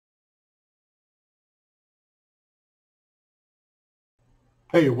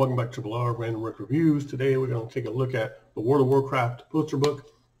Hey, welcome back to Triple R Random Rick Reviews. Today we're going to take a look at the World of Warcraft poster book.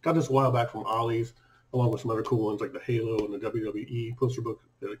 Got this a while back from Ollie's, along with some other cool ones like the Halo and the WWE poster book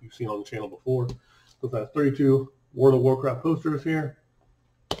that you've seen on the channel before. So we've got 32 World of Warcraft posters here.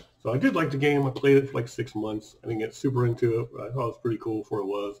 So I did like the game. I played it for like 6 months. I didn't get super into it, but I thought it was pretty cool for what it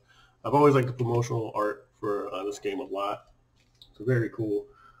was. I've always liked the promotional art for this game a lot. So very cool.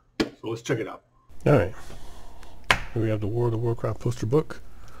 So let's check it out. All right. Here we have the World of Warcraft poster book.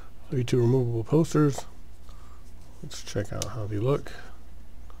 32 removable posters. Let's check out how they look.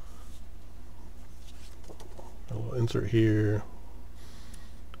 A little insert here.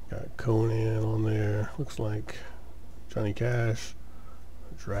 Got Conan on there. Looks like Johnny Cash,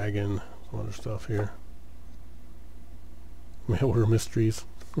 Dragon, some other stuff here. Mail order mysteries.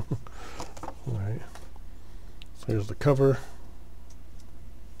 Alright. So here's the cover.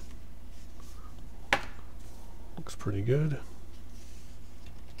 Looks pretty good.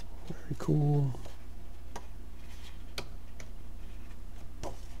 Very cool.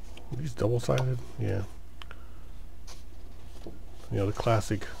 These double-sided, yeah. You know, the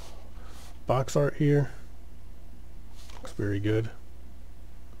classic box art here. Looks very good.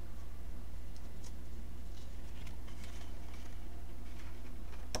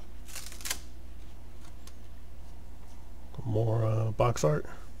 More box art.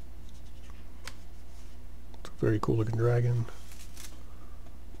 It's a very cool looking dragon.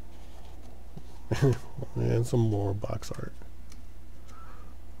 And some more box art.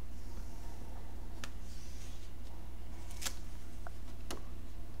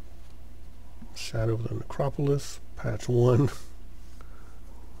 Shadow of the Necropolis, patch 1.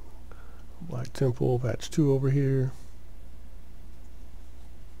 Black Temple, patch 2 over here.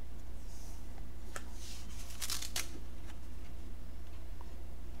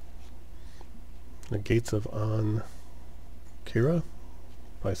 The Gates of Ankara.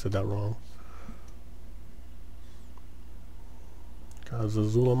 I said that wrong.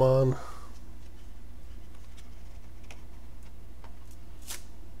 Zulaman.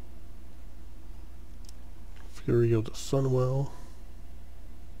 Fury of the Sunwell.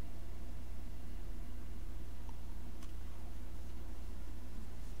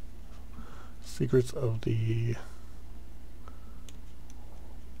 Secrets of the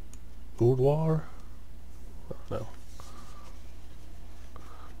Boudoir. I don't know.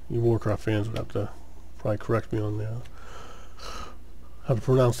 You Warcraft fans would have to probably correct me on that. How to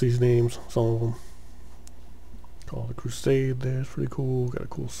pronounce these names, some of them. Call the Crusade there, it's pretty cool. Got a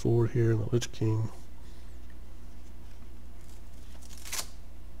cool sword here, and the Lich King.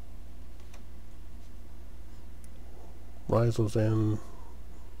 Rise of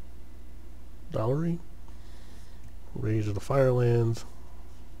Zandalari. Rage of the Firelands.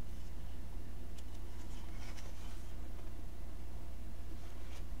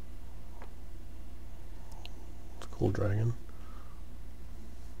 It's a cool dragon.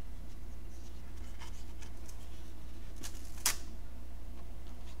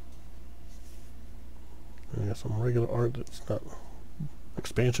 And got some regular art that's not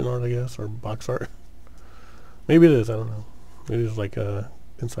expansion art, I guess, or box art. Maybe it is, I don't know. Maybe it's like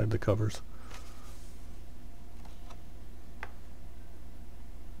inside the covers.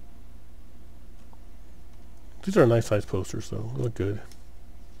 These are nice size posters, though. They look good.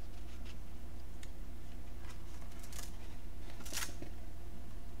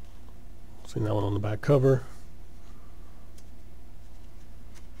 See that one on the back cover.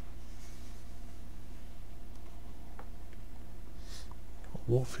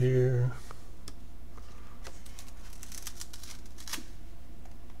 Wolf here.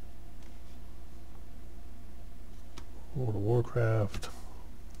 World of Warcraft.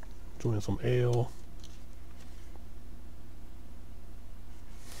 Enjoying some ale.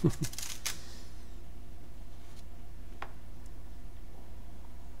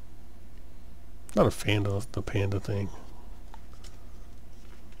 Not a fan of the panda thing.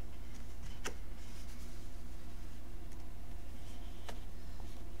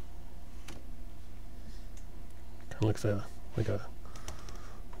 Kind of looks like a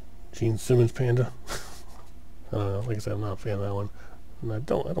Gene Simmons panda. I don't know. Like I said, I'm not a fan of that one, and I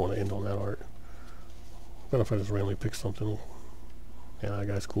don't want to end on that art. But if I just randomly pick something, yeah, that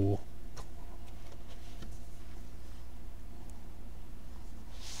guy's cool.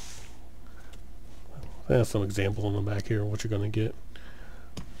 That's some example on the back here of what you're going to get.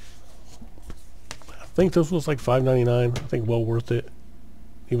 I think this was like $5.99. I think well worth it.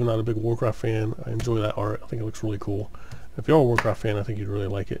 Even not a big Warcraft fan, I enjoy that art. I think it looks really cool. If you're a Warcraft fan, I think you'd really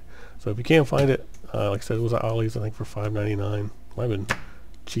like it. So if you can't find it, like I said, it was at Ollie's, I think for $5.99. Might have been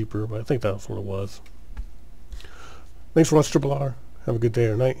cheaper, but I think that's what it was. Thanks for watching Triple R. Have a good day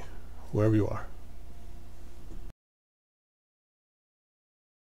or night, wherever you are.